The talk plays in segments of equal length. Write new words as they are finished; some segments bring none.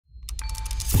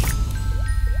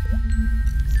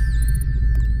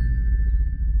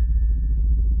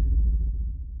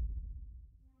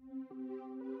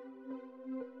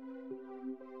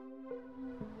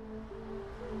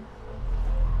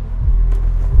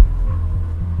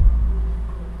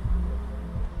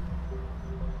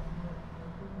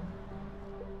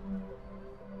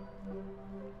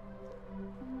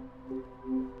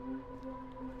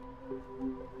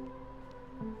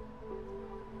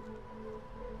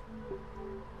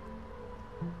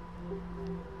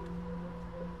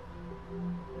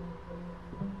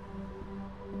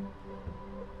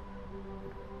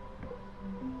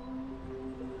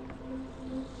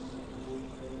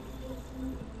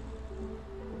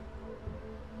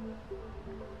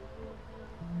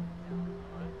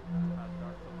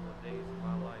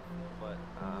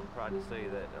to say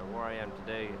that where I am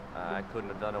today, I couldn't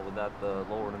have done it without the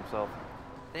Lord himself.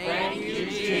 Thank you,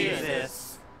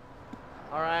 Jesus.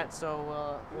 All right,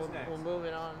 so we'll move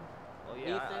it on. Oh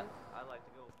yeah, Ethan? I'd like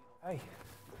to go. Hey.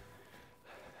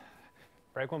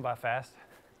 Break one by fast.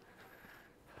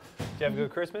 Did you have a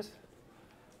good Christmas?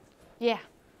 Yeah.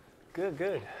 Good,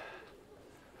 good.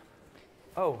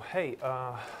 Oh, hey,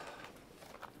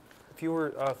 if you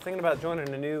were thinking about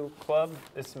joining a new club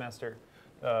this semester,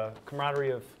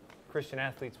 Camaraderie of Christian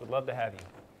Athletes would love to have you.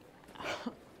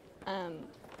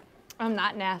 I'm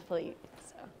not an athlete,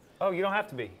 so. Oh, you don't have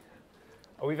to be.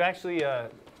 We've actually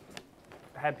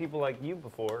had people like you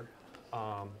before,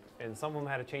 and some of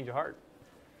them had a change of heart.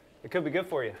 It could be good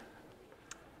for you.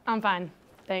 I'm fine,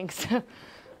 thanks.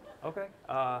 Okay.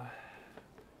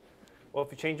 Well,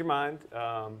 if you change your mind,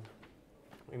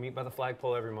 we meet by the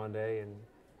flagpole every Monday, and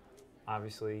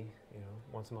obviously, you know,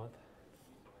 once a month.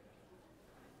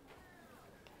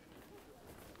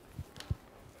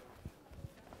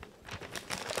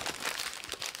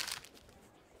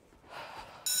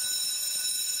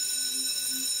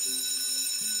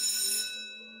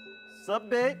 Sup,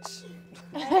 bitch?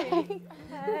 Hey.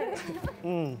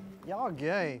 Y'all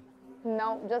gay.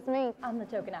 No, just me. I'm the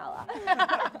token ally.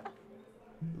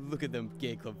 Look at them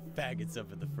gay club faggots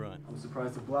up at the front. I'm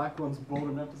surprised the black one's bold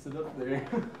enough to sit up there.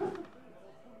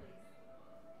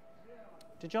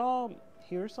 Did y'all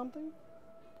hear something?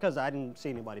 Because I didn't see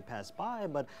anybody pass by,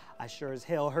 but I sure as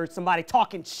hell heard somebody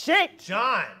talking shit!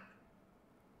 John!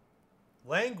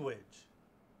 Language.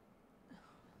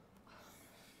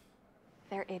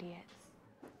 They're idiots.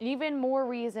 Even more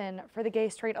reason for the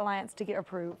Gay-Straight Alliance to get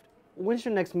approved. When's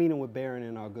your next meeting with Barron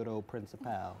and our good old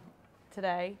Principal?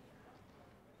 Today.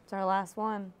 It's our last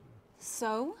one.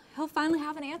 So, he'll finally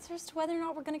have an answer as to whether or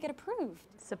not we're gonna get approved.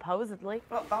 Supposedly.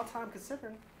 Well, about time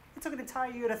considering. It took an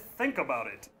entire year to think about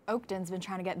it. Oakton's been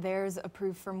trying to get theirs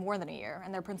approved for more than a year,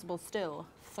 and their principal's still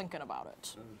thinking about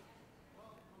it.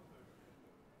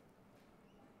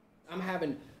 I'm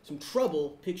having some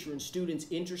trouble picturing students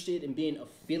interested in being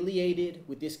affiliated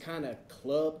with this kind of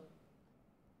club.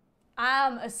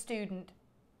 I'm a student.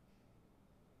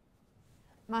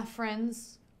 My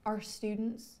friends are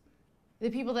students. The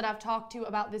people that I've talked to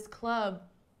about this club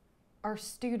are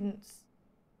students.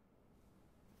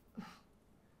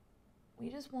 We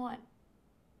just want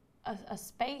a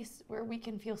space where we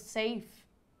can feel safe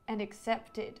and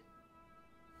accepted.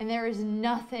 And there is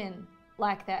nothing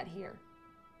like that here.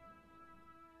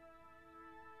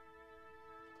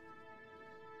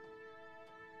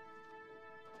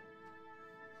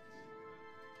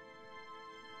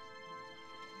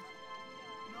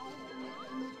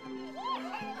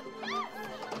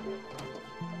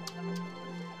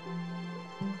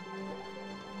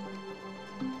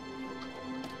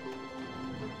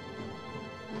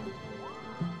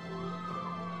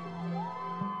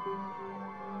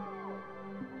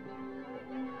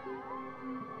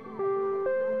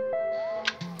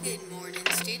 Good morning,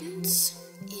 students.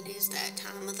 It is that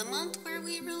time of the month where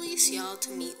we release y'all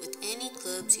to meet with any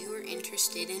clubs you are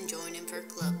interested in joining for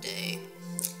Club Day.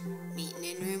 Meeting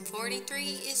in room 43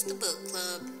 is the book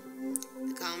club.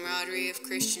 The Camaraderie of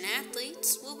Christian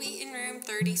Athletes will be in room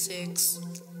 36.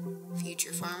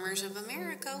 Future Farmers of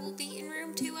America will be in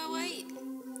room 208.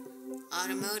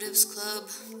 Automotives Club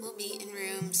will be in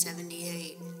room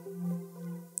 78.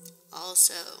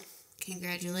 Also,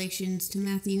 congratulations to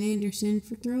Matthew Anderson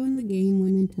for throwing the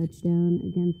game-winning touchdown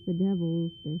against the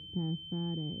Devils this past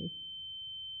Friday.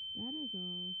 That is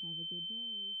all. Have a good day.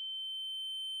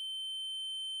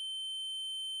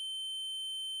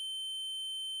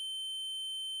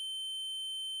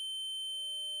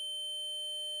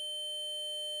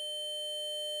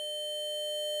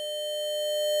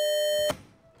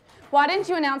 Why didn't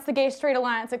you announce the Gay-Straight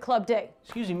Alliance at Club Day?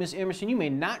 Excuse me, Miss Emerson, you may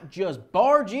not just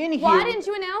barge in here. Why didn't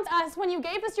you announce us when you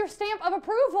gave us your stamp of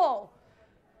approval?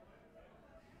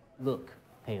 Look,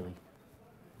 Hailey,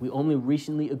 we only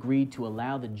recently agreed to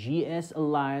allow the GS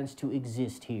Alliance to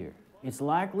exist here. It's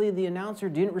likely the announcer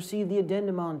didn't receive the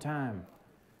addendum on time.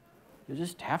 You'll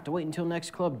just have to wait until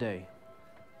next Club Day.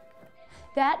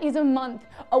 That is a month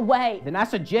away. Then I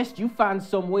suggest you find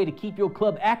some way to keep your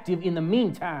club active in the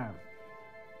meantime.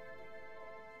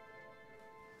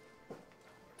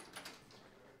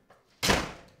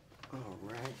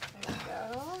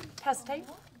 Test tape.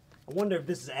 I wonder if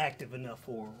this is active enough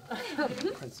for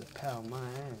him. Principal, my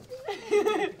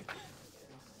ass.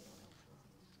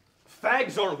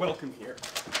 Fags aren't welcome here.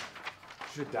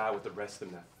 Should die with the rest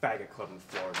of them in that faggot club in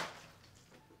Florida.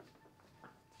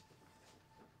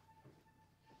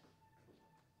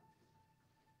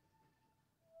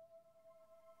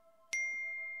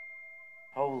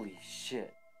 Holy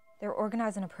shit. They're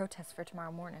organizing a protest for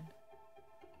tomorrow morning.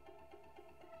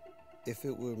 If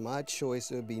it were my choice,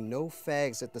 there would be no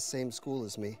fags at the same school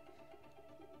as me.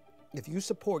 If you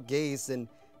support gays, then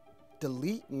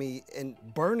delete me and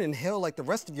burn in hell like the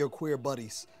rest of your queer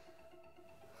buddies.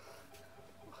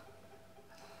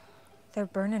 They're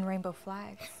burning rainbow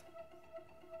flags.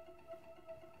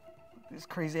 These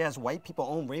crazy-ass white people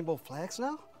own rainbow flags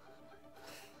now?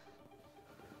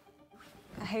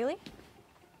 Hailey?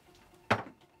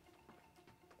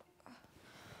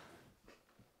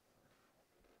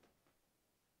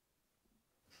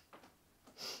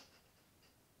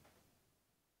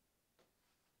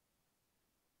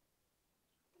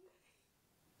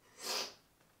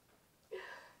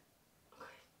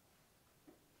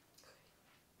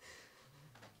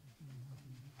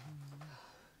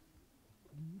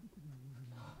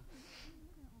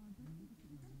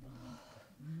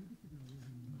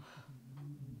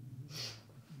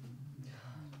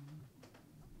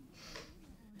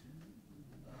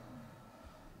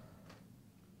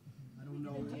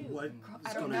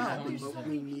 I don't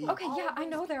know. Okay, yeah, I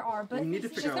know there are, but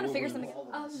she's gonna figure something.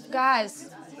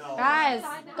 Guys,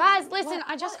 listen,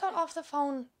 I just got off the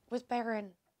phone with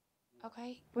Baron,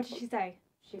 okay? What did she say?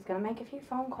 She's gonna make a few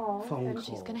phone calls.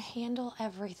 She's gonna handle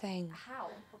everything. How?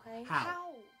 Okay?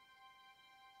 How?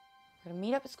 We're gonna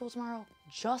meet up at school tomorrow,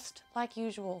 just like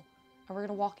usual, and we're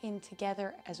gonna walk in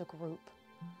together as a group.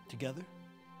 Together?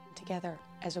 Together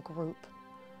as a group,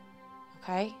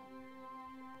 okay?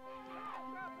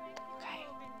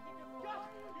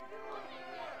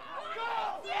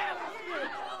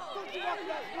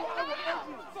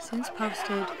 Since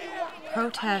posted,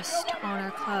 protest on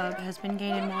our club has been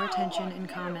gaining more attention in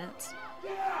comments.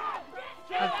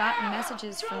 I've gotten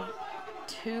messages from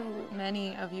too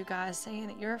many of you guys saying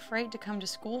that you're afraid to come to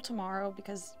school tomorrow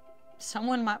because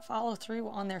someone might follow through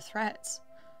on their threats.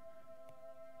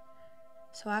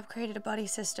 So I've created a buddy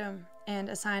system and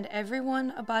assigned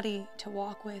everyone a buddy to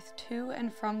walk with to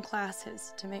and from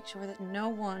classes to make sure that no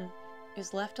one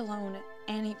is left alone at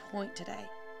any point today.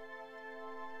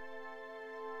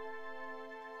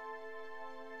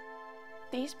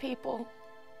 These people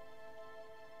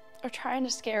are trying to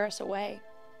scare us away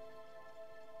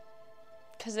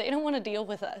because they don't want to deal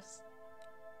with us.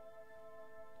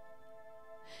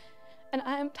 And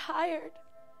I am tired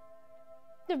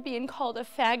of being called a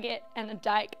faggot and a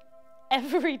dyke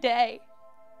every day.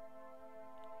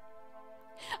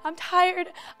 I'm tired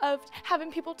of having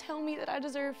people tell me that I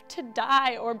deserve to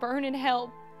die or burn in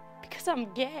hell because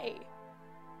I'm gay.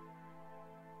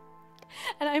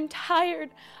 And I'm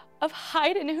tired of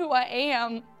hiding who I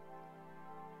am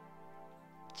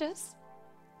just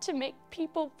to make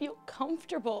people feel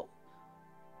comfortable.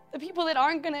 The people that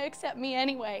aren't gonna accept me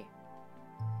anyway.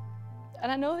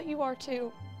 And I know that you are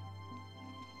too.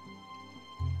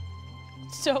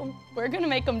 So we're gonna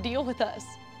make them deal with us.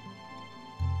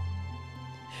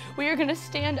 We are gonna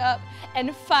stand up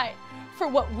and fight for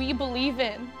what we believe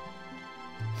in.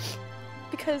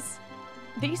 Because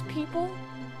these people,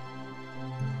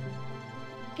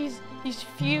 these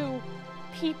few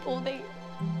people, they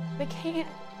can't.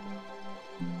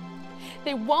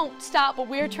 They won't stop what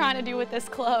we're trying to do with this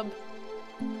club.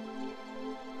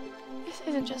 This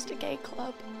isn't just a gay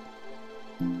club.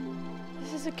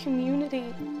 This is a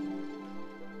community.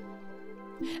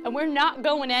 And we're not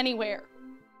going anywhere.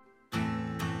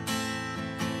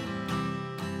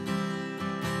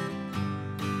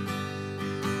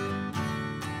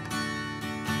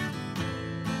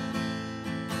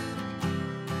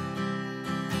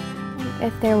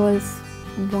 If there was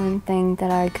one thing that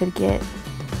I could get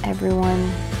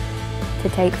everyone to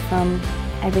take from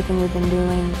everything we've been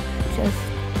doing, just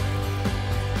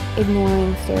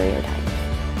ignoring stereotypes.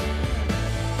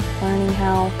 Learning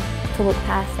how to look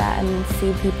past that and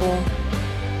see people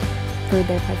for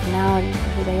their personality, for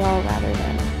who they are rather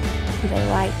than who they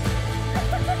like.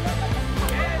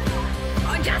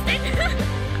 Oh, Justin!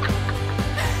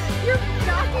 You're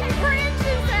knocking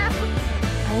branches out!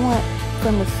 I want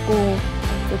from the school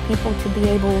for people to be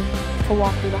able to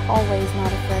walk through the hallways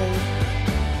not afraid.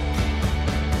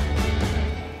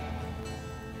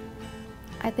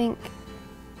 I think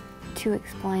to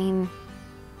explain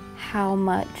how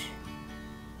much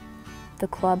the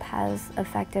club has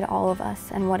affected all of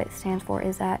us and what it stands for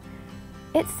is that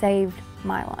it saved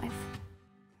my life.